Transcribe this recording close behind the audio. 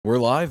We're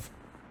live.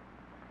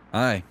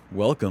 Hi,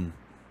 welcome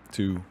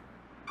to...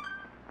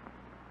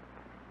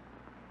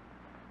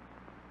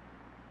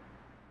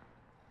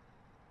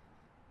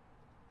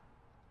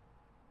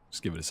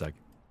 Just give it a sec.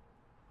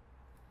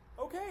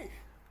 Okay,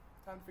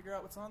 time to figure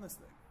out what's on this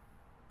thing.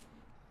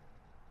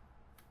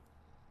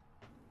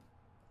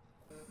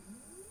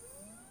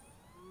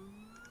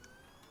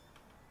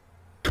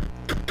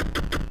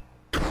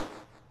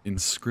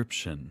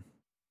 Inscryption.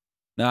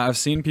 Now, I've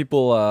seen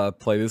people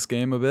play this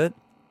game a bit.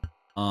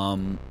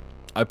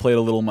 I played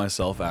a little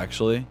myself,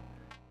 actually.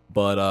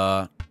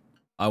 But,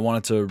 I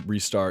wanted to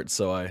restart,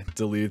 so I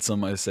deleted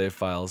some of my save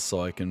files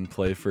so I can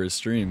play for a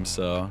stream,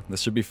 so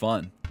this should be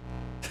fun.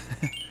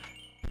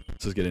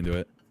 Let's just get into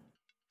it.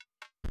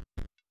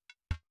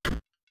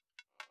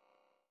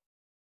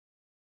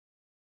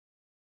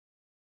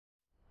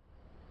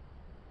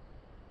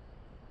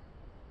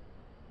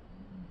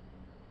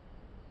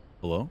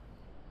 Hello?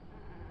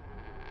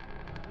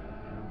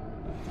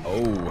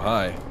 Oh,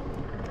 hi.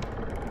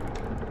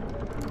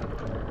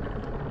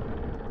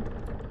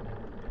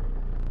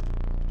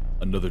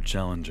 Another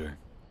challenger.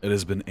 It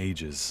has been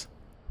ages.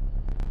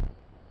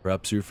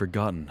 Perhaps you've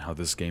forgotten how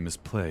this game is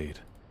played.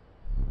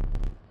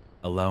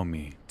 Allow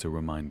me to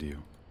remind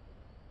you.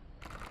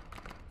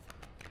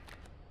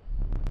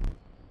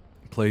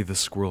 Play the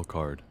squirrel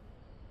card.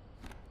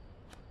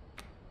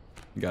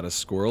 You got a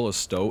squirrel, a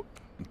stoat,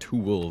 and 2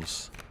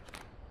 wolves.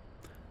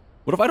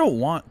 What if I don't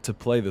want to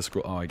play the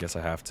squirrel? Oh, I guess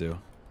I have to.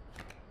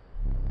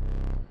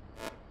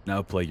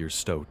 Now play your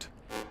stoat.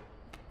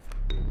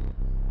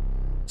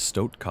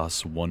 Stoat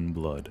costs 1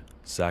 blood.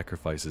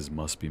 Sacrifices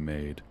must be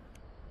made.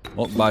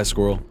 Oh, bye,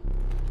 squirrel.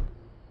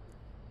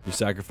 Your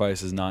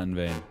sacrifice is not in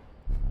vain.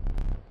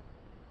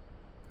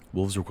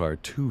 Wolves require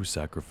 2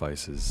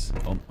 sacrifices.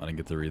 Oh, I didn't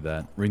get to read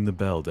that. Ring the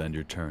bell to end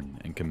your turn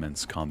and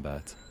commence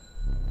combat.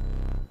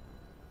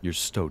 Your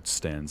stoat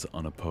stands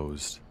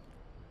unopposed.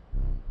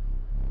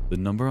 The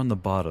number on the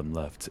bottom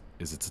left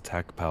is its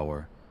attack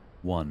power.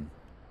 1.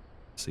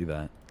 See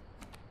that?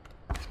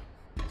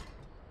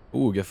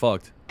 Ooh, get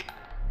fucked.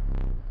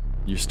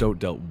 Your stoat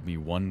dealt me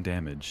 1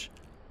 damage.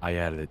 I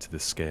added it to the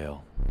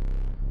scale.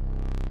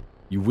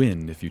 You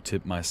win if you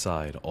tip my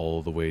side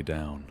all the way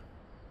down.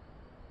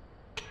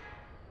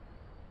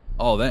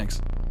 Oh, thanks.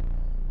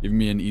 Give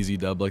me an easy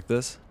dub like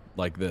this?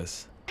 Like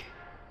this.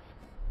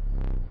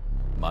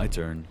 My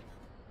turn.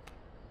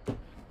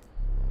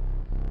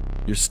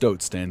 Your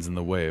stoat stands in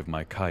the way of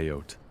my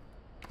coyote.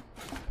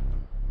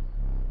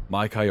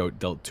 My coyote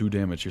dealt 2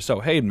 damage to your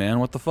stoat. Hey, man,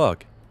 what the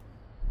fuck?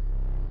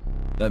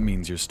 That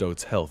means your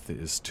stoat's health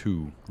is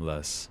 2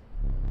 less.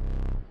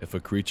 If a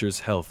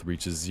creature's health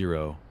reaches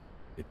 0,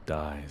 it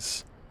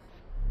dies.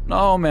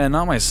 No, man,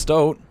 not my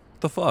stoat. What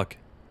the fuck?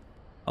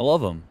 I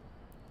love him.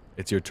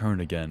 It's your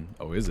turn again.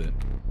 Oh, is it?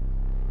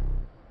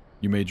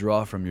 You may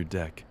draw from your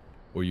deck,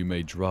 or you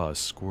may draw a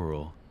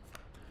squirrel.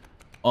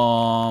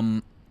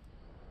 Well,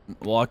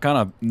 I kind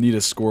of need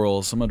a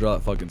squirrel, so I'm gonna draw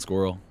that fucking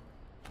squirrel.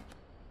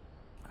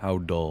 How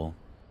dull.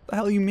 What the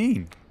hell you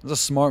mean? That's a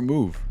smart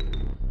move.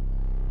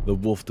 The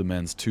wolf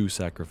demands 2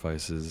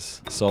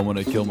 sacrifices, so I'm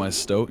gonna kill my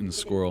stoat and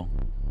squirrel.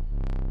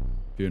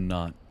 Fear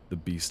not, the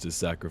beast is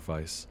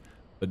sacrifice,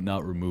 but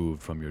not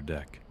removed from your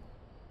deck.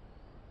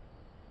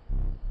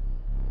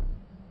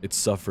 Its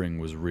suffering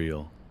was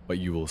real, but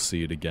you will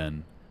see it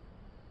again.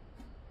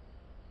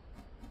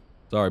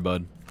 Sorry,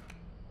 bud.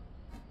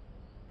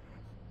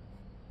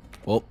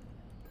 Well,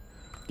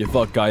 get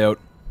fucked, coyote.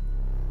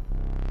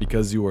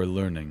 Because you are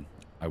learning,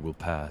 I will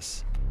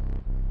pass.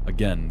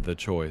 Again, the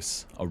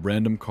choice. A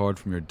random card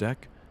from your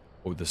deck,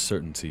 or the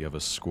certainty of a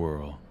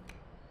squirrel.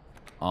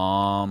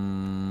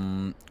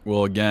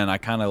 Well, again, I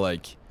kind of,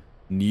 like,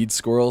 need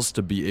squirrels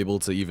to be able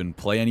to even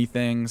play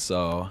anything,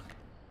 so...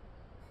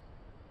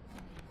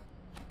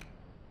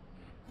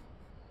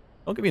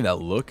 Don't give me that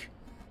look.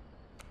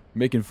 You're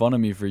making fun of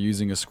me for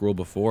using a squirrel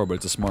before, but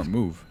it's a smart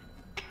move.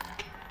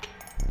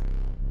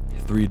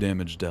 3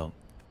 damage dealt.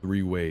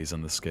 3 ways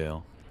on the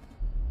scale.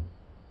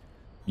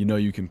 You know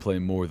you can play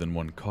more than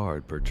 1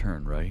 card per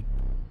turn, right?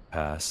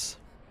 Pass.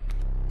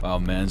 Wow,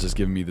 man's just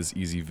giving me this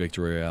easy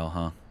victory royale,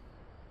 huh?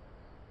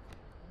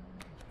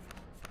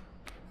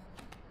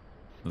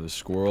 Another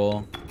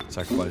squirrel.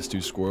 Sacrifice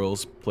 2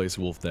 squirrels. Place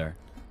wolf there.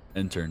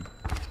 End turn.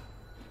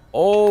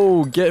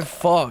 Oh, get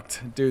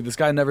fucked. Dude, this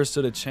guy never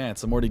stood a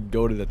chance. I'm already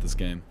goated at this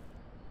game.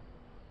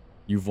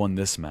 You've won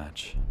this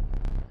match.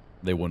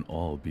 They won't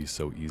all be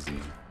so easy.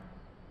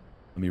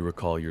 Let me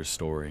recall your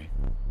story.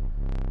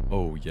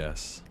 Oh,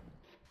 yes.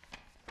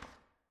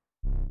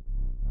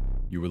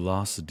 You were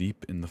lost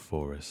deep in the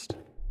forest.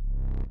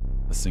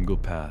 A single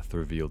path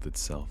revealed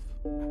itself.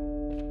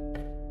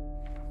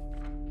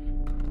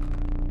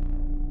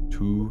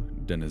 2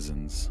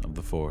 denizens of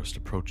the forest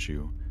approach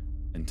you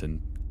and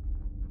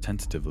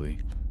tentatively.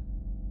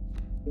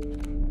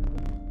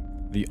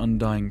 The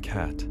undying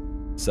cat,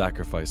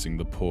 sacrificing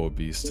the poor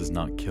beast, does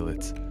not kill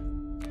it.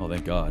 Oh,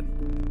 thank God.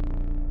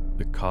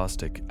 The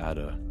caustic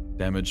adder,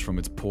 damage from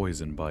its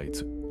poison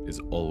bite, is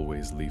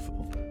always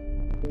lethal.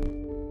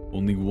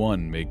 Only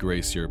one may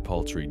grace your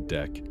paltry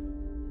deck.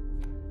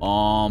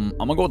 I'm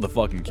gonna go with the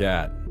fucking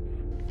cat.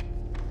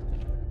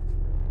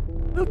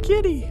 Little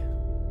kitty.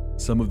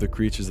 Some of the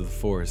creatures of the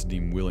forest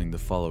deem willing to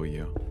follow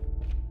you.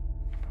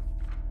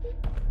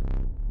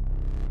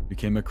 You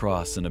came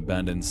across an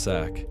abandoned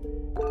sack.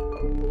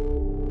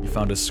 You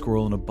found a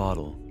squirrel in a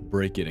bottle.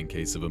 Break it in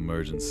case of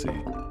emergency.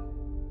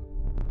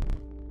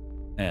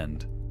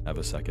 And have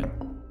a second.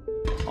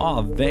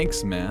 Aw,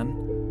 thanks,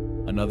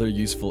 man. Another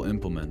useful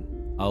implement.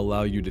 I'll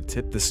allow you to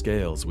tip the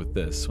scales with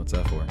this. What's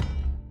that for?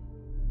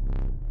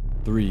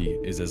 3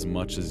 is as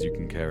much as you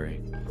can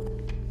carry.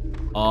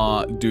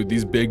 Dude,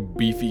 these big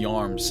beefy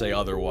arms say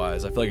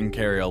otherwise. I feel like I can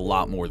carry a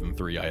lot more than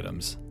 3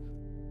 items.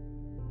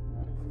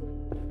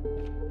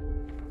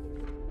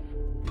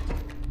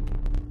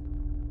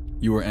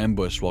 You were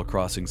ambushed while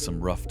crossing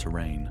some rough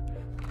terrain.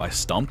 By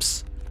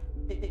stumps?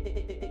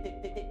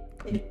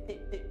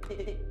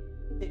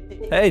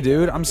 Hey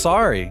dude, I'm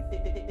sorry.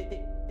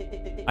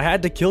 I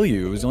had to kill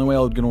you. It was the only way I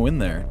was gonna win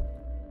there.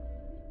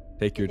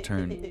 Take your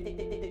turn.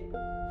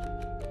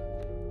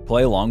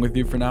 Play along with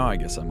you for now? I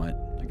guess I might.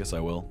 I guess I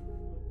will.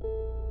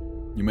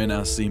 You may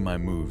now see my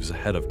moves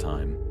ahead of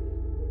time.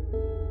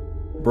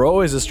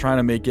 Bro is just trying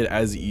to make it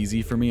as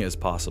easy for me as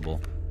possible.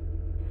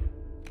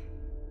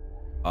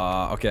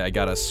 Okay, I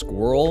got a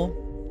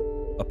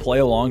squirrel, a play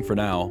along for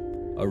now,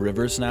 a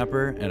river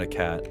snapper, and a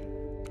cat.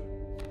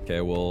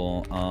 Okay,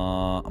 well,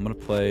 I'm gonna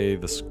play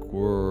the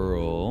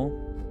squirrel.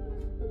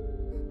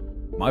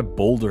 My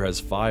boulder has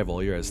 5, all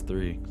here has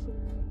 3.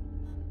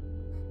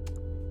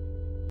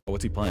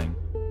 What's he playing?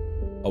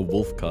 A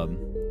wolf cub.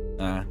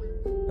 Nah,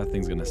 that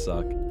thing's gonna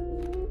suck.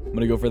 I'm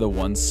gonna go for the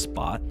one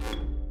spot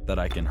that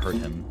I can hurt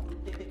him.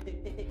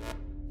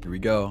 Here we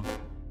go.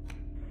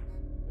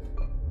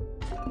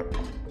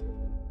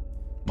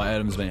 My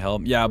items may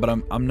help. Yeah, but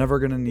I'm never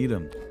gonna need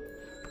them.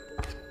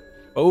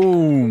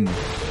 Boom!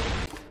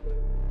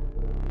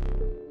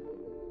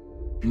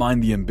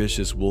 Mind the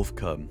ambitious wolf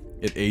cub.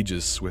 It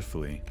ages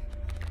swiftly.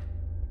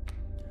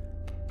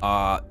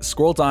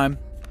 Squirrel time.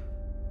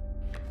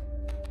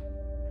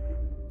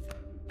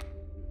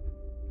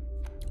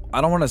 I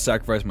don't want to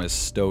sacrifice my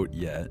stoat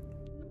yet.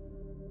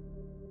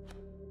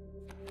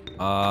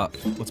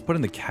 Let's put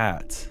in the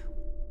cat.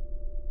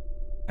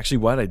 Actually,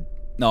 why'd I...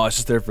 No, it's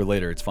just there for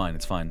later. It's fine,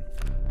 it's fine.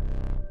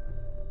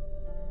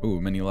 Ooh,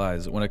 many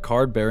lies. When a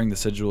card bearing the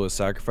sigil is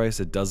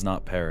sacrificed, it does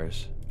not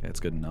perish. Okay, that's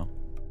good to know.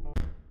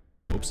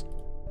 Oops.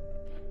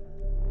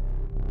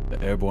 The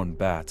airborne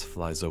bat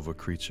flies over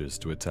creatures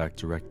to attack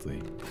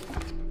directly.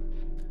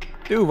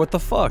 Dude, what the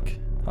fuck?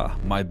 Ah,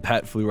 my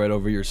bat flew right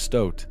over your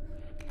stoat.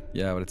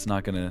 Yeah, but it's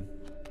not gonna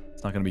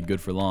be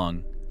good for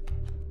long.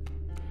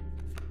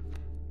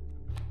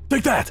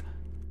 Take that!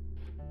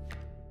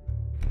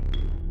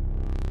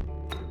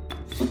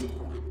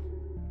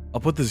 I'll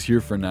put this here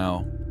for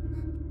now.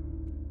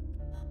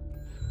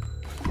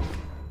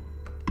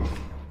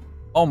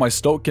 Oh, my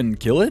stoat can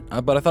kill it?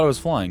 But I thought it was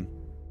flying.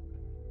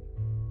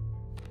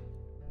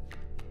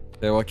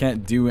 Okay, well, I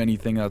can't do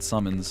anything that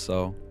summons,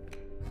 so...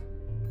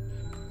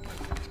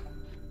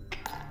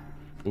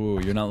 Ooh,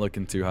 you're not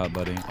looking too hot,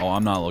 buddy. Oh,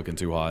 I'm not looking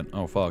too hot.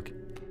 Oh, fuck.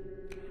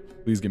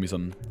 Please give me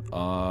some...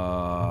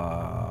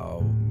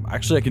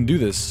 Actually, I can do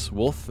this.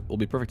 Wolf will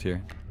be perfect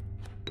here.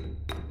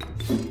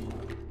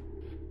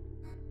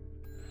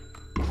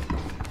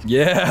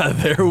 Yeah,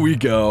 there we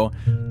go.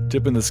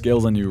 Tipping the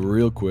scales on you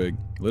real quick.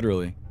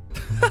 Literally.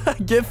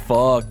 Get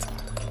fucked.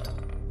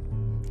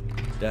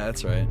 Yeah,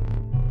 that's right.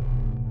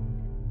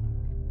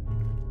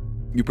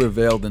 You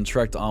prevailed and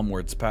trekked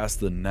onwards past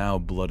the now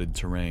blooded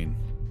terrain.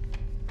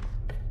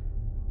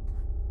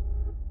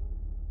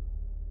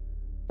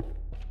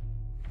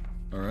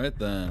 Alright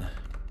then.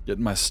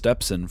 Getting my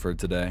steps in for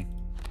today.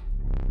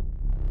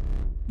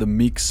 The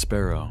meek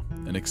sparrow,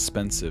 an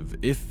expensive,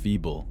 if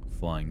feeble,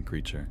 flying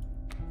creature.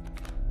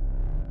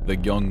 The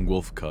young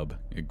wolf cub,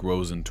 it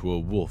grows into a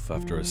wolf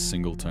after a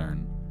single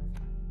turn.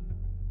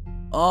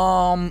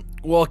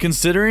 Well,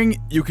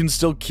 considering you can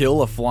still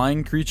kill a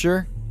flying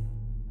creature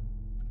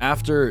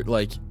after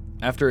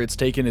it's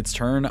taken its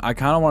turn, I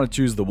kind of want to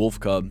choose the wolf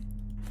cub.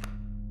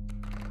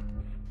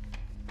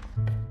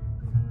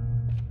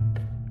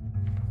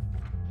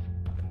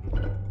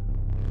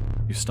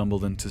 You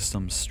stumbled into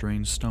some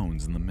strange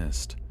stones in the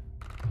mist.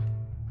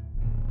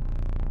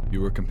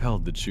 You were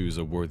compelled to choose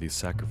a worthy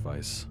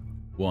sacrifice,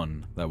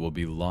 one that will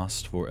be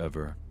lost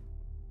forever.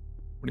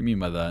 What do you mean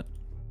by that?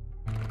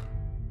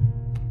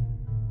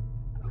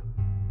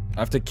 I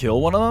have to kill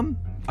one of them?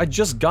 I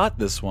just got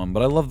this one,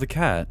 but I love the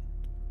cat.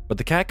 But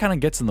the cat kind of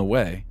gets in the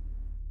way.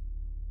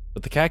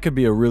 But the cat could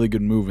be a really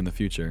good move in the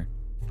future.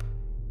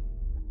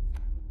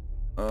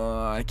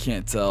 I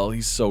can't tell.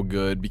 He's so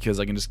good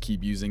because I can just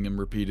keep using him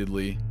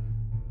repeatedly.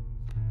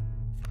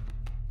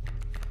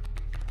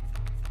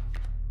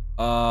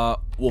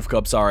 Wolf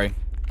cub, sorry.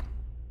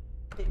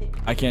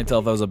 I can't tell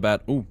if that was a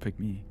bad... Ooh, pick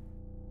me.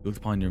 You looked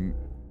upon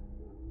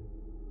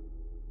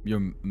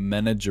your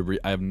menagerie...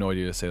 I have no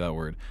idea to say that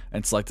word.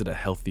 And selected a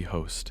healthy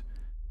host.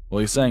 Well,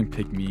 he's saying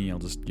pick me. I'll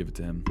just give it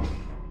to him.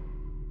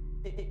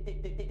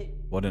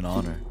 What an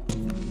honor.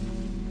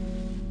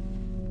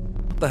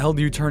 the hell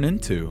do you turn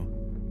into?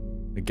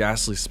 A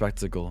ghastly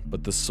spectacle,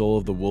 but the soul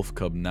of the wolf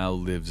cub now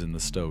lives in the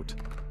stoat.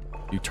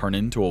 You turn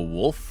into a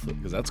wolf?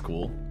 Because that's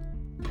cool.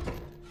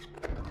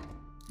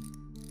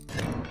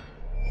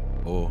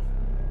 Oh.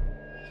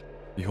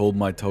 Behold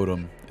my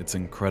totem. It's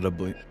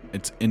incredibly...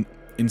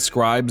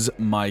 inscribes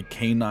my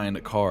canine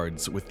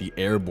cards with the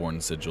airborne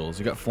sigils.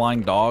 You got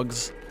flying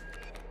dogs?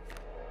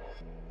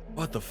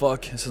 What the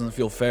fuck? This doesn't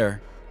feel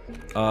fair.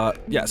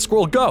 Yeah,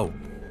 squirrel, go!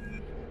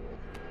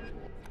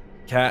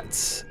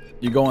 Cats,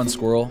 you go on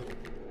squirrel.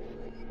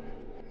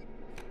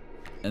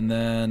 And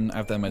then I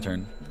have to have my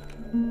turn.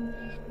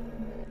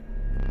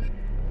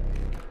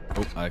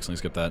 Oh, I accidentally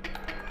skipped that.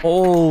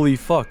 Holy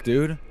fuck,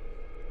 dude.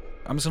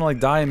 I'm just gonna like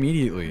die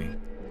immediately.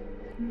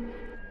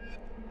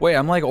 Wait,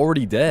 I'm like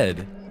already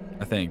dead,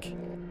 I think.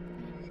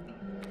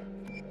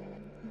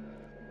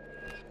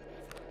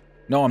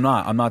 No, I'm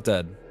not. I'm not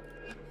dead.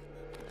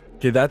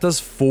 Okay, that does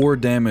 4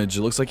 damage.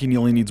 It looks like he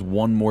only needs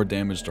 1 more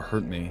damage to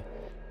hurt me.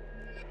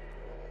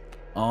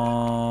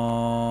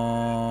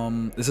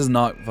 This is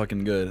not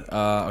fucking good.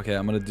 Okay,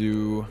 I'm gonna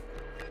do...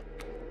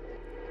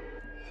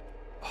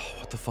 Oh,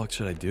 what the fuck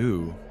should I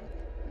do?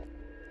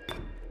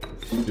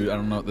 Dude, I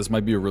don't know. This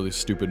might be a really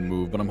stupid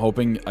move, but I'm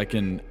hoping I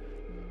can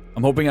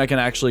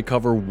actually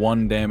cover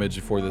 1 damage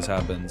before this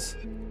happens.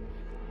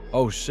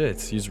 Oh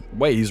shit, he's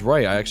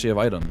right. I actually have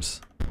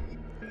items.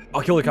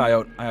 I'll kill a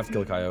coyote. I have to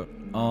kill a coyote.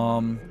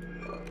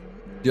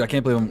 Dude, I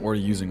can't believe I'm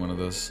already using one of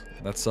those.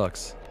 That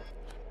sucks.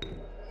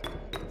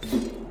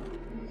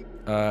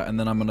 And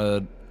then I'm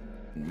gonna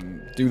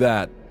do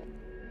that.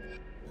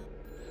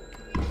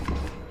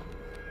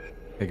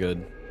 Okay,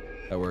 good.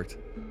 That worked.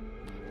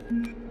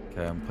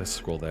 Okay, I'm gonna place a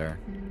scroll there.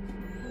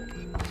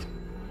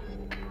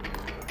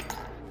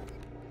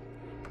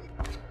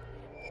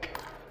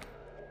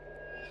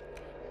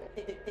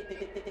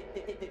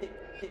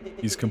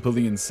 He's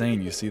completely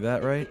insane, you see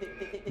that, right?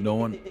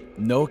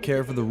 No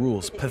care for the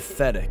rules.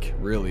 Pathetic,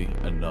 really.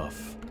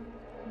 Enough.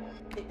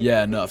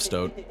 Yeah, enough,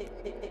 Stoat.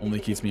 Only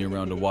keeps me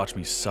around to watch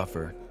me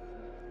suffer.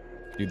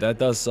 Dude, that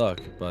does suck,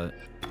 but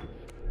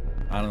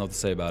I don't know what to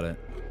say about it.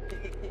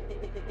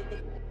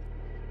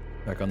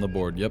 Back on the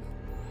board, yep.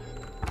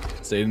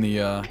 Stayed in the,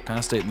 kind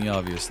of stayed in the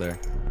obvious there.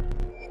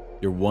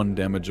 You're 1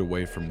 damage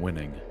away from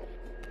winning.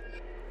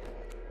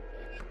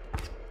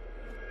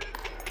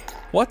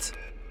 What?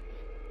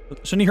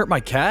 Shouldn't he hurt my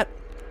cat?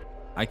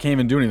 I can't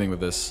even do anything with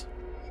this.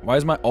 Why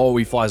is my... Oh,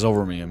 he flies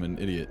over me. I'm an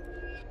idiot.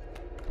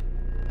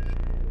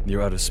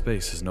 You're out of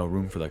space. There's no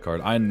room for that card.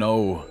 I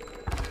know.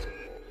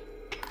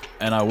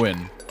 And I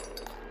win.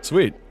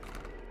 Sweet.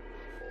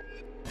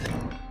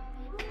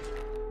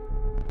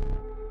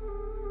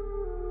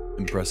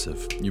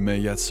 Impressive. You may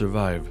yet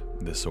survive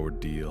this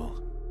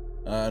ordeal.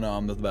 No,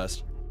 I'm the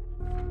best.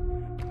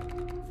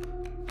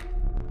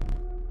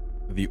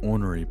 The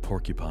ornery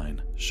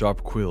porcupine.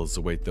 Sharp quills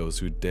await those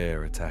who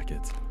dare attack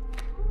it.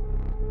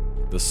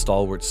 The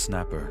stalwart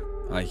snapper.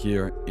 I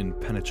hear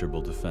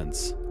impenetrable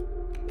defense.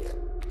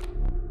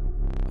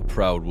 A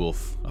proud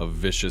wolf. A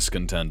vicious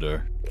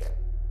contender.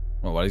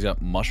 Oh, why he's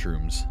got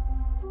mushrooms?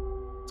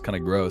 It's kind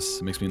of gross.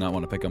 It makes me not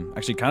want to pick them.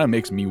 Actually, kind of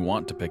makes me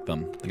want to pick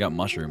them. They got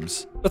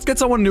mushrooms. Let's get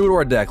someone new to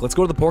our deck. Let's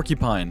go to the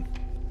porcupine.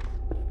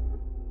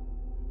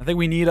 I think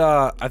we need,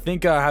 I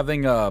think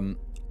having,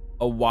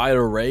 a wide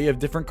array of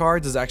different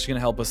cards is actually going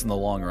to help us in the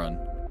long run.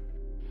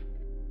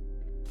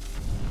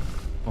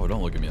 Oh,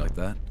 don't look at me like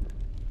that.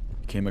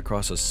 Came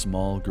across a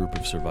small group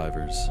of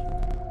survivors.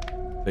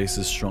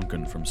 Faces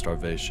shrunken from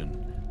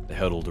starvation, they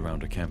huddled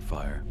around a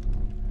campfire.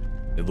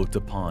 They looked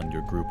upon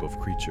your group of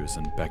creatures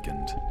and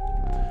beckoned.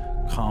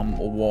 Come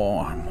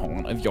warm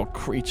one of your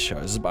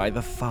creatures by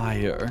the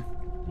fire,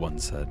 one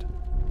said.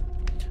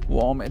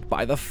 Warm it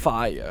by the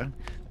fire.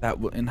 That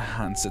will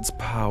enhance its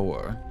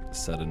power,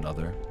 said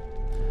another.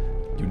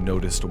 You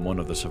noticed one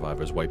of the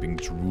survivors wiping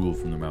drool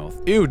from their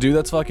mouth. Ew, dude,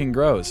 that's fucking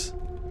gross.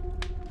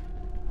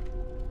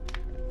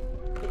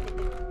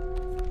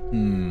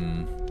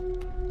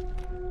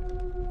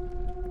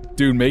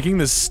 Dude, making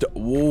this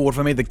whoa, what if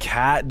I made the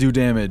cat do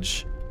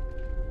damage?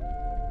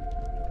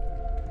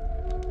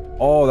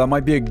 Oh, that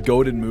might be a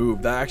goated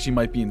move. That actually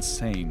might be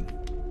insane.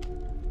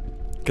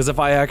 Because if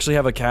I actually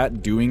have a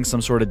cat doing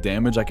some sort of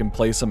damage, I can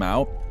place him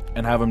out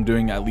and have him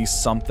doing at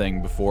least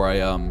something before I,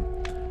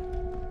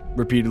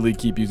 repeatedly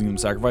keep using him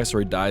sacrifice or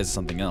he dies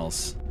something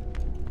else.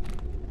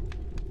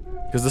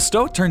 Because the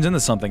stoat turns into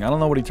something. I don't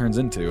know what he turns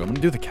into. I'm gonna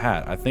do the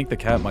cat. I think the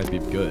cat might be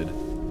good.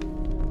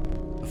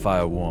 The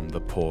fire warmed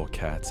the poor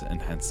cat,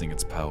 enhancing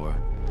its power.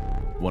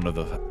 One of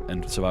the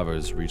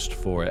survivors reached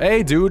for it.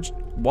 Hey, dude!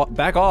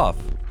 Back off!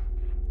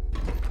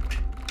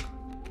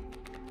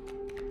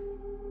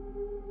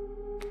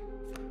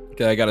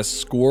 Okay, I got a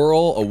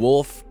squirrel, a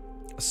wolf,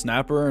 a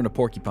snapper, and a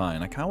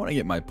porcupine. I kind of want to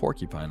get my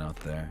porcupine out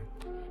there.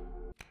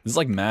 This is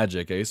like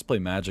Magic. I used to play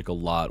Magic a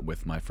lot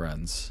with my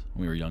friends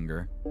when we were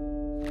younger.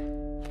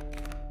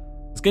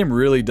 This game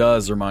really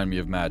does remind me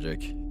of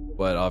Magic,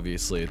 but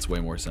obviously it's way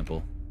more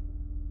simple.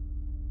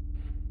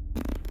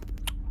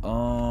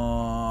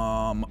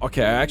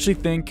 Okay, I actually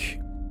think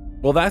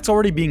Well, that's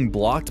already being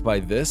blocked by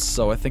this,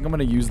 so I think I'm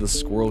gonna use the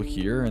squirrel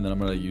here, and then I'm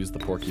gonna use the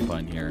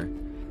porcupine here.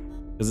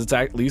 Because it's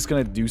at least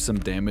gonna do some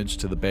damage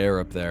to the bear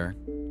up there.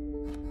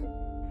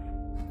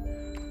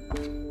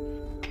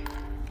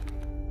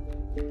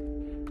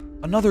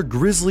 Another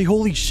grizzly,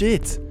 holy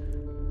shit!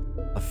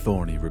 A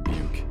thorny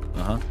rebuke.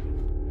 Uh-huh.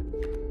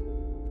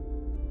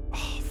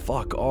 Oh,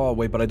 fuck. Oh,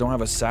 wait, but I don't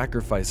have a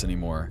sacrifice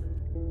anymore.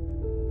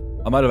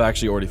 I might have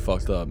actually already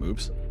fucked up.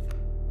 Oops.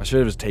 I should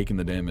have just taken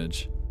the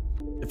damage.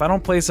 If I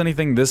don't place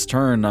anything this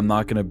turn, I'm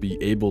not gonna be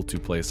able to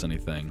place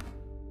anything.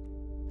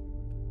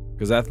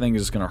 Because that thing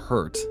is just gonna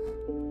hurt.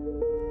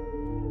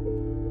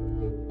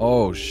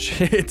 Oh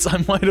shit,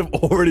 I might have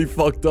already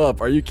fucked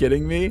up. Are you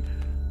kidding me?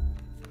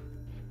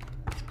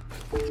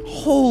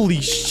 Holy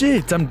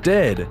shit, I'm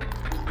dead.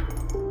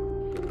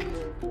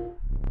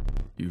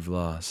 You've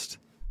lost.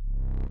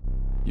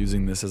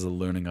 Using this as a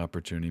learning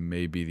opportunity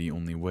may be the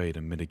only way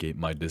to mitigate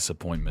my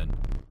disappointment.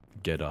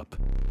 Get up.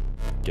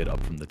 Get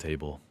up from the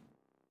table.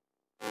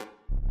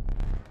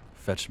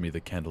 Fetch me the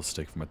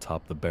candlestick from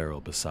atop the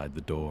barrel beside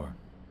the door.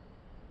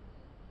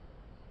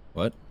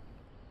 What?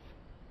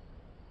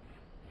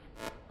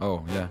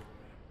 Oh, yeah.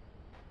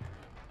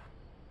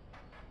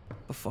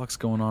 What the fuck's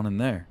going on in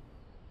there?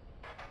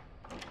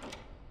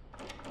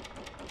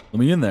 Let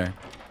me in there.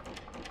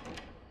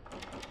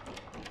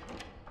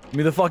 Let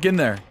me the fuck in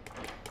there.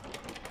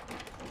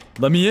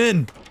 Let me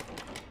in!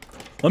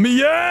 Let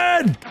me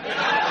in!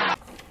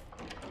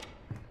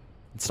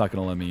 It's not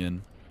gonna let me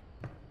in.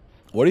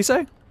 What do you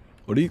say?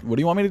 What do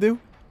you want me to do?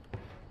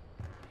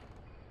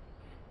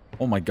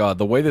 Oh my god,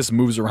 the way this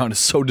moves around is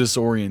so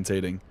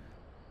disorientating.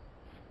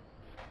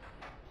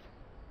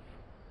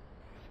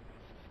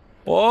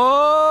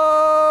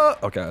 Whoa!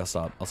 Okay, I'll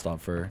stop. I'll stop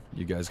for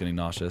you guys getting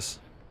nauseous.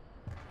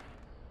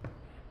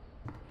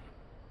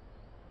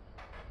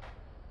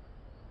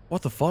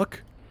 What the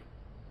fuck?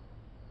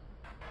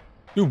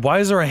 Dude, why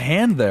is there a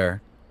hand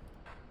there?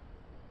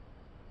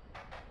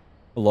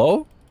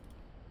 Hello?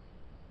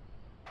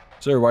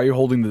 Sir, why are you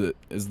holding the...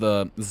 Is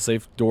the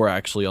safe door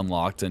actually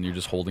unlocked and you're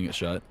just holding it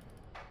shut?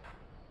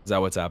 Is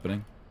that what's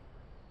happening?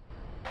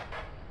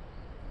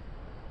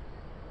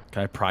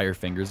 Can I pry your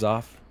fingers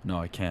off? No,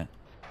 I can't.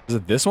 Is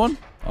it this one?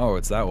 Oh,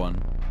 it's that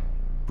one.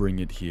 Bring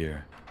it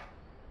here.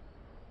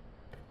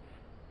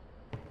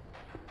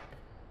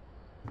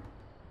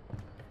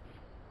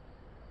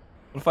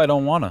 What if I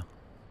don't wanna?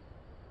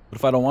 What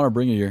if I don't wanna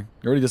bring it here?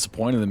 You're already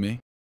disappointed in me.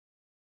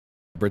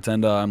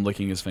 Pretend I'm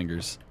licking his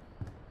fingers.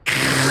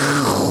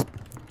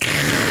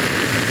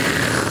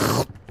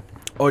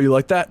 Oh, you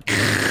like that?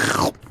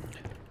 I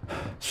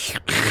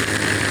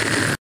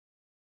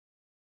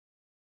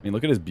mean,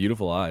 look at his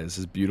beautiful eyes.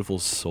 His beautiful,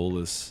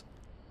 soulless,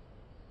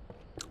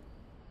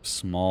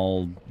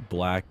 small,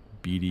 black,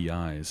 beady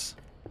eyes.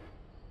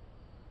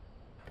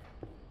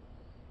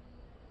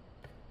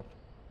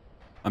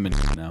 I'm in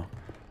now.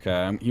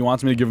 Okay, he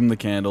wants me to give him the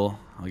candle.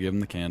 I'll give him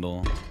the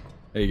candle.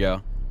 There you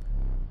go.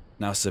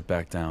 Now sit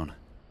back down.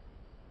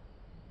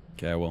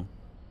 Okay, I will.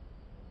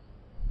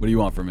 What do you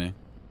want from me?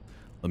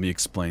 Let me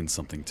explain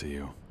something to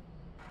you.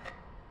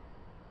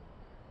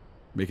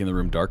 Making the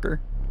room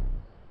darker?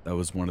 That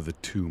was one of the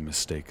 2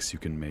 mistakes you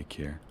can make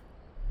here.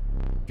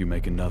 If you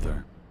make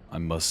another, I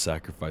must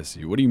sacrifice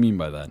you. What do you mean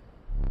by that?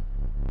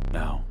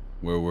 Now,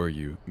 where were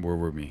you? Where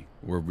were we?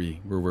 Where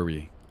were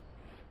we?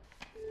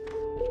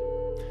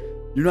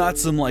 You're not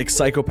some, like,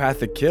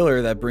 psychopathic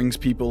killer that brings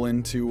people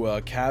into a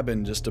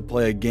cabin just to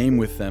play a game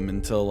with them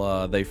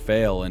until, they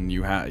fail and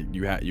you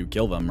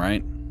kill them,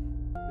 right?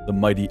 The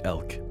mighty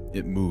elk.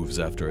 It moves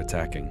after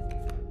attacking.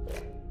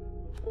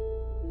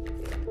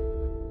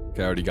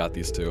 Okay, I already got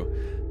these 2.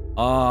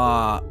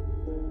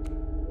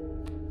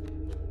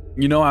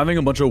 You know, having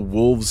a bunch of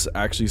wolves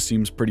actually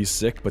seems pretty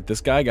sick, but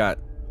this guy got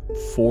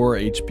 4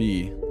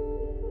 HP.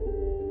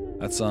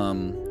 That's,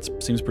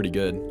 seems pretty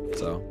good,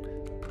 so.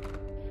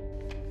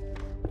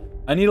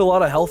 I need a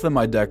lot of health in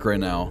my deck right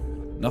now.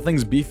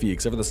 Nothing's beefy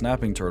except for the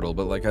snapping turtle,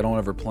 but like I don't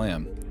ever play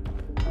him.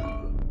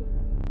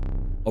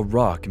 A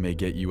rock may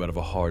get you out of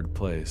a hard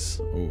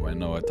place. Ooh, I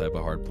know what type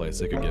of hard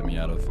place it could get me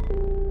out of.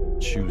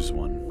 Choose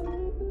one.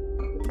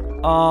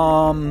 I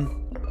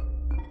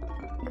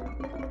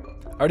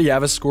already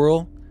have a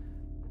squirrel,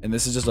 and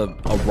this is just a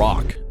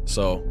rock,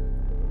 so.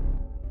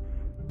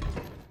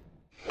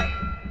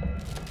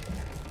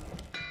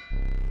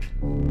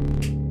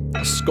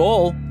 A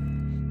skull?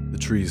 The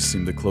trees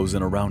seemed to close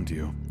in around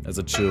you as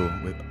a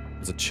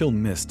chill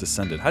mist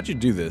descended. How'd you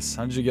do this?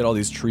 How did you get all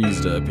these trees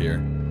to appear?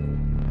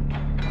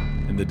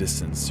 In the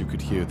distance, you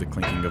could hear the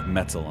clinking of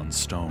metal on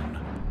stone.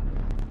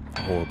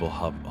 A horrible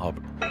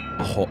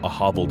a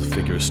hobbled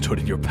figure stood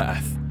in your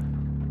path.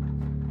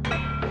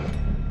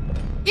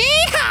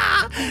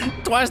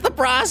 Yeehaw! 'Twas the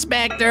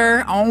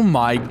prospector! Oh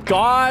my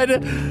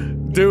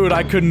god! Dude,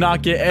 I could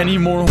not get any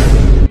more.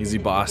 Easy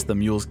boss, the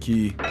mule's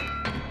key.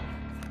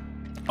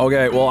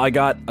 Okay, well, I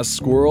got a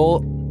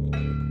squirrel,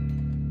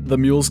 the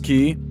mule's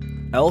key,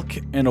 elk,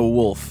 and a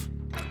wolf.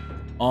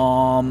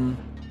 Can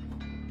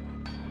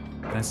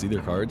I see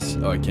their cards?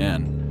 Oh, I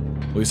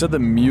can. Well, you said the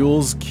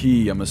mule's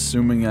key. I'm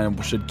assuming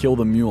I should kill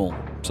the mule.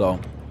 So.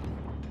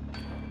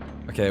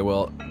 Okay,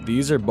 well,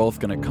 these are both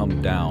gonna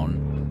come down.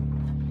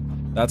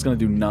 That's gonna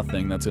do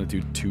nothing. That's gonna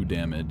do 2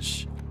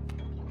 damage.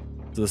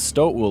 So the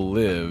stoat will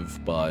live,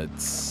 but...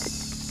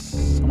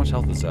 How much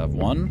health does it have?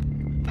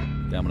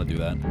 1? Yeah, I'm gonna do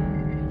that.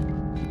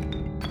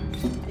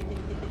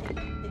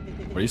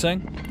 What are you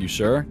saying? You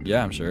sure?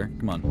 Yeah, I'm sure.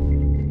 Come on.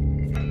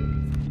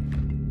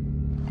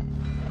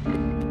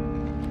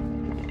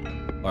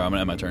 Alright, I'm gonna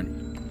end my turn.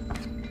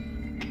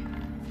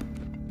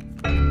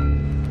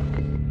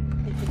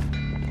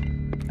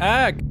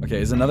 Ag!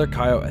 Okay, is another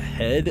coyote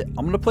ahead?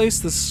 I'm gonna place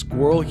the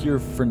squirrel here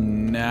for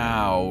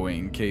now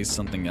in case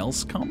something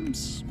else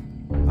comes.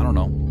 I don't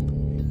know.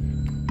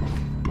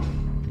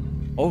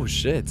 Oh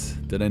shit.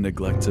 Did I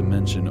neglect to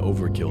mention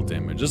overkill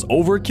damage? Just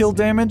overkill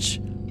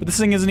damage? But this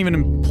thing isn't even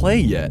in play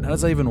yet. How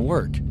does that even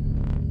work?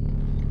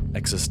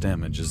 Excess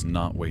damage is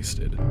not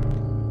wasted.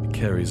 It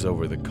carries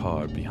over the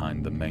card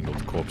behind the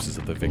mangled corpses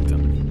of the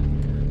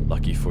victim.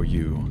 Lucky for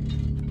you.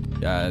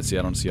 Yeah, see,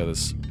 I don't see how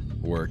this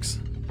works.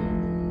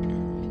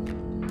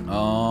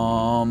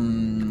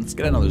 Let's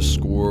get another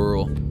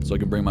squirrel so I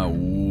can bring my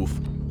wolf.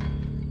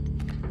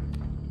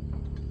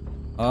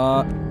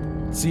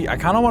 See, I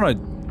kind of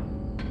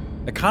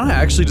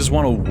actually just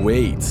want to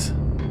wait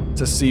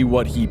to see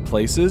what he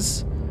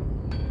places.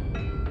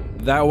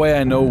 That way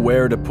I know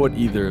where to put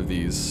either of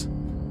these.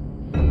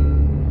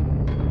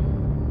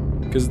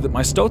 Because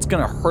my stoat's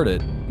gonna hurt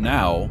it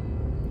now,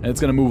 and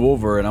it's gonna move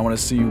over, and I want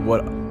to see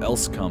what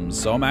else comes.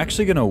 So I'm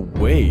actually gonna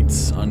wait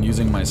on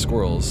using my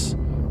squirrels.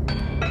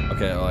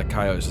 Okay, well, that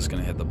coyote's just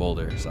gonna hit the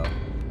boulder, so.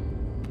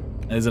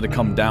 And is it gonna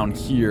come down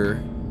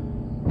here?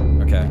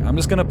 Okay, I'm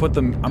just gonna put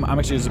them. I'm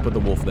actually just gonna put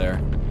the wolf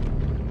there.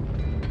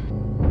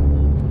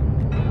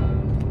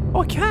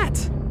 Oh, a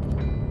cat!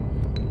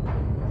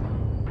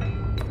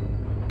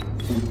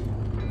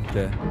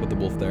 Okay, put the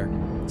wolf there,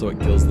 so it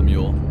kills the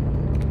mule.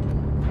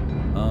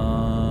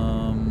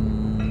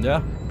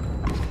 Yeah.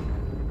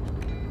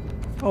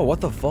 Oh,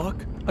 what the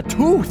fuck? A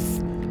tooth!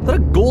 Is that a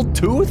gold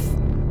tooth?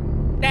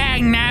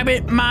 Dang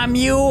nabbit, my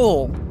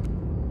mule!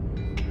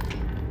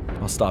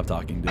 I'll stop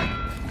talking, dude.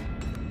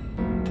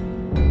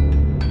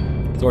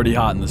 It's already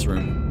hot in this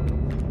room.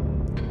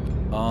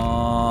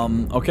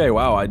 Okay,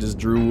 wow, I just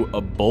drew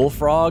a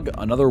bullfrog,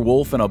 another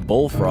wolf, and a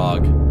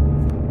bullfrog.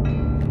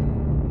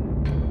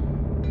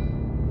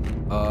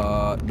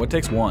 What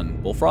takes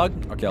 1?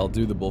 Bullfrog? Okay, I'll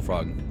do the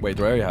bullfrog. Wait,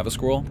 do I already have a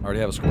squirrel? I already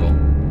have a squirrel.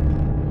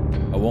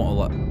 I won't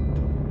allow...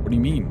 What do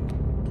you mean?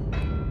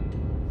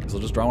 So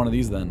I'll just draw one of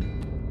these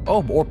then.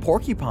 Oh, or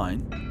porcupine.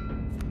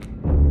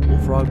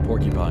 Bullfrog,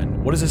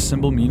 porcupine. What does this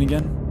symbol mean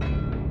again?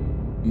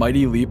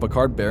 Mighty Leap, a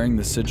card bearing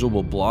the sigil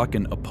will block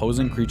an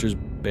opposing creatures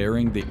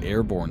bearing the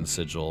airborne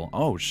sigil.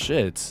 Oh,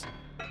 shit.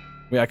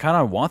 Wait, I kind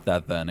of want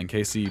that then, in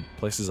case he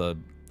places a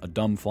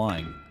dumb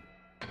flying.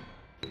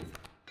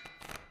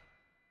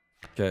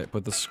 Okay,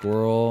 put the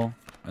squirrel,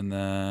 and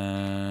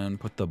then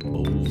put the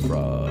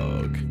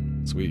bullfrog.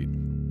 Sweet.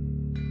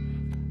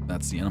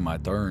 That's the end of my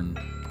turn.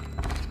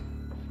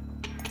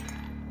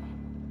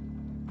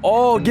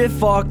 Oh, get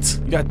fucked!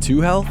 You got 2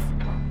 health?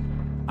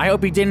 I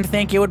hope you didn't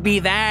think it would be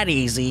that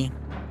easy.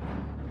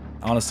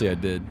 Honestly, I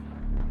did.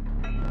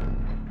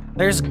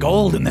 There's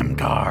gold in them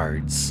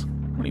cards.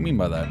 What do you mean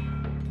by that?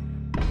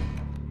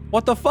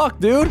 What the fuck,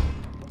 dude?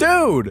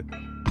 Dude!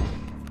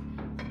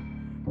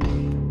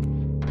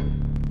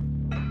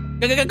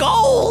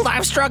 Gold!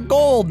 I've struck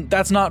gold!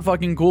 That's not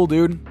fucking cool,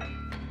 dude.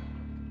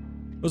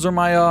 Those are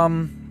my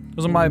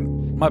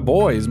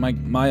boys, my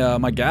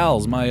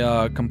gals,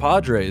 my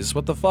compadres.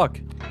 What the fuck?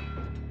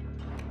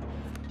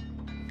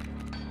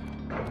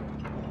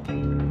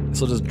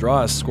 So just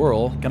draw a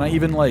squirrel. Can I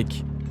even like...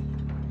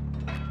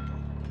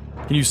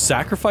 Can you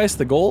sacrifice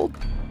the gold?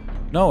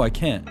 No, I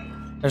can't.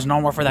 There's no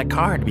more for that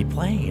card to be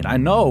played. I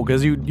know,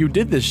 because you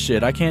did this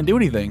shit. I can't do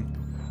anything.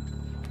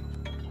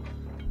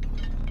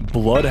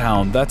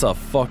 Bloodhound. That's a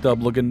fucked up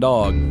looking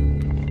dog.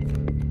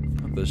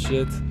 What the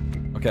shit?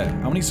 Okay,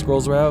 how many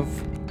squirrels do I have?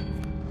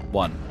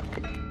 1.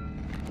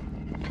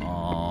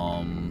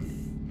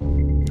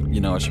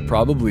 You know, I should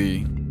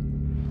probably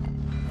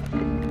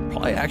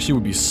actually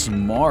would be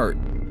smart.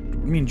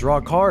 I mean, draw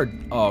a card.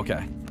 Oh,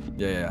 okay.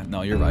 Yeah.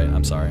 No, you're right.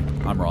 I'm sorry.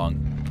 I'm wrong.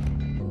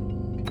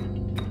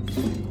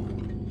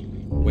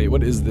 Wait,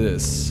 what is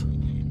this?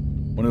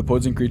 When an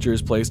opposing creature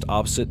is placed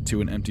opposite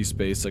to an empty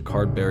space, a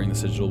card bearing the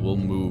sigil will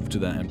move to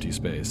that empty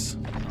space.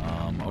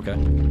 Okay.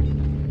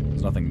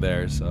 There's nothing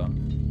there, so...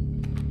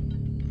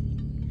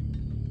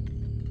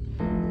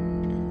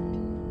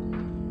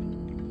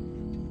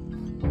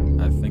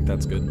 I think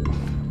that's good.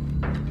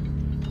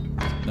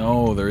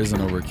 No, there is an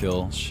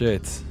overkill.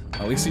 Shit.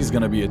 At least he's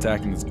gonna be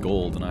attacking this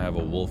gold, and I have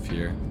a wolf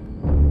here.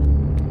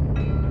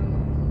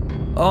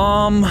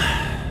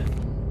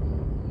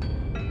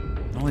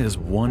 It only does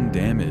 1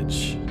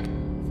 damage.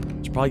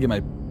 Should probably get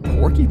my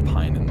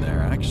porcupine in there,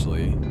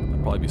 actually.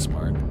 That'd probably be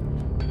smart.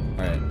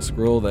 Alright,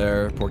 squirrel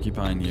there,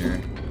 porcupine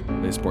here.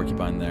 Place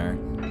porcupine there.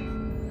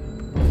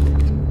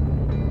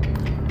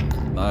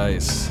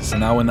 Nice. So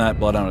now when that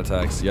Bloodhound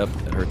attacks, yep,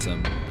 it hurts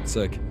him.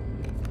 Sick.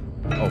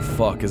 Oh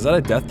fuck, is that a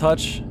death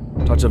touch?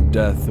 Touch of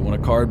death. When a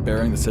card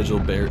bearing the sigil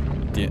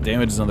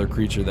damages another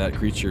creature, that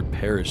creature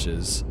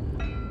perishes.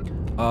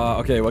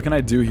 Okay, what can I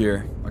do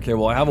here? Okay,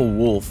 well I have a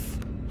wolf.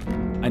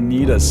 I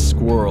need a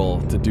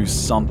squirrel to do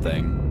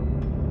something.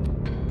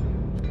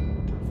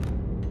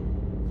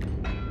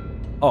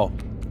 Oh,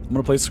 I'm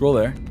gonna place squirrel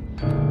there.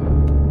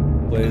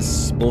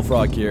 Place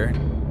bullfrog here.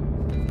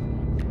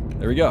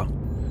 There we go.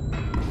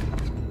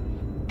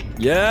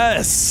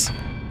 Yes!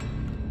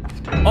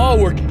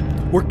 Oh,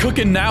 we're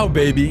cooking now,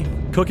 baby.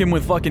 Cooking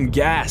with fucking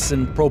gas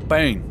and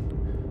propane.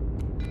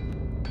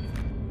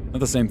 Not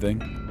the same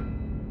thing.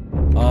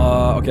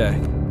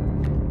 Okay.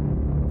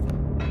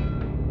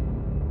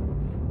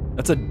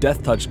 That's a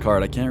death touch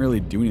card. I can't really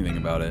do anything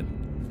about it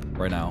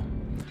right now.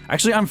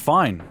 Actually, I'm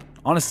fine.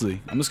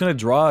 Honestly, I'm just gonna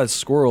draw a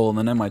squirrel and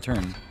then end my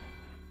turn.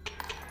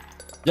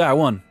 Yeah, I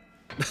won.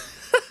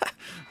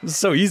 This is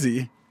so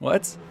easy.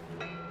 What?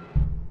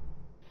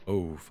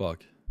 Oh,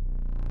 fuck.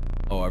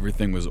 Oh,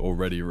 everything was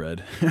already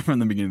red from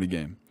the beginning of the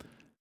game.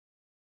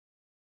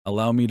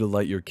 Allow me to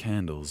light your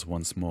candles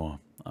once more.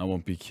 I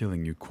won't be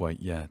killing you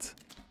quite yet.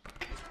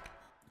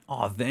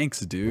 Aw, thanks,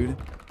 dude.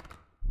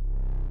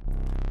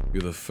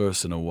 You're the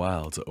first in a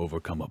while to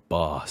overcome a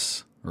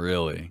boss.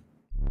 Really?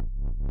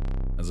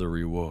 As a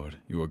reward,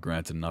 you are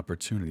granted an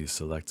opportunity to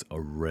select a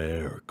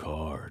rare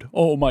card.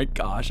 Oh my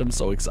gosh, I'm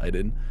so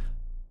excited.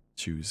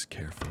 Choose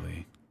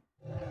carefully.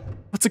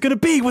 What's it gonna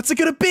be? What's it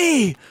gonna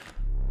be?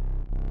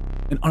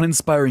 An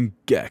uninspiring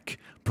Gek.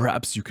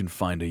 Perhaps you can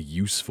find a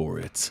use for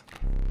it.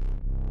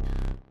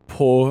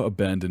 Poor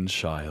abandoned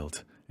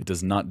child. It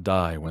does not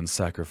die when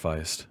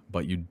sacrificed,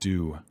 but you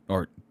do.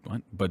 Or,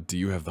 what? But do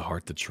you have the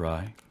heart to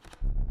try?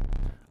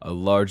 A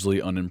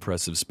largely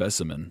unimpressive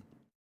specimen.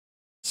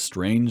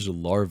 Strange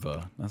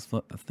larva.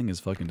 That thing is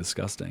fucking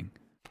disgusting.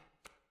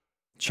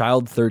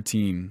 Child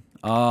 13.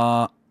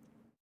 So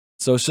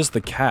it's just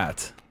the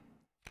cat.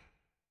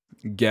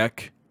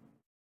 Gek.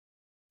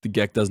 The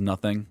Gek does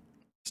nothing.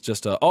 It's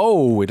just a...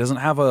 Oh, it doesn't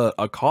have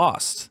a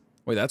cost.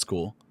 Wait, that's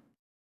cool.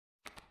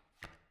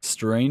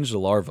 Strange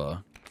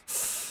larva.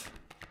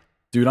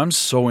 Dude, I'm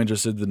so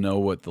interested to know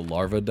what the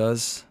larva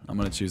does. I'm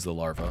gonna choose the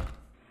larva.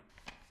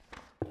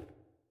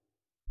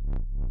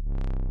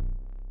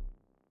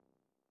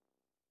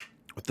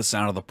 With the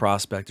sound of the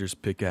prospector's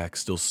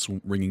pickaxe still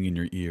ringing in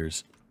your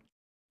ears,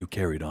 you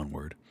carried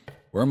onward.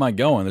 Where am I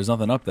going? There's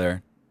nothing up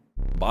there.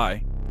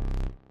 Bye.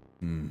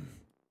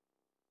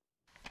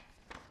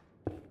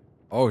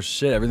 Oh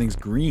shit, everything's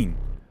green.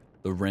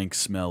 The rank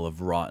smell of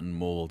rotten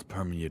mold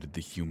permeated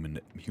the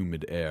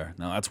humid air.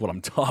 Now that's what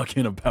I'm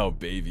talking about,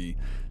 baby.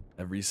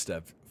 Every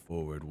step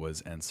forward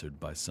was answered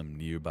by some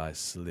nearby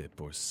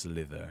slip or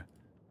slither.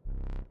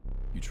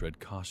 You tread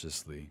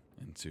cautiously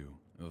into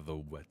the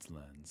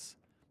wetlands.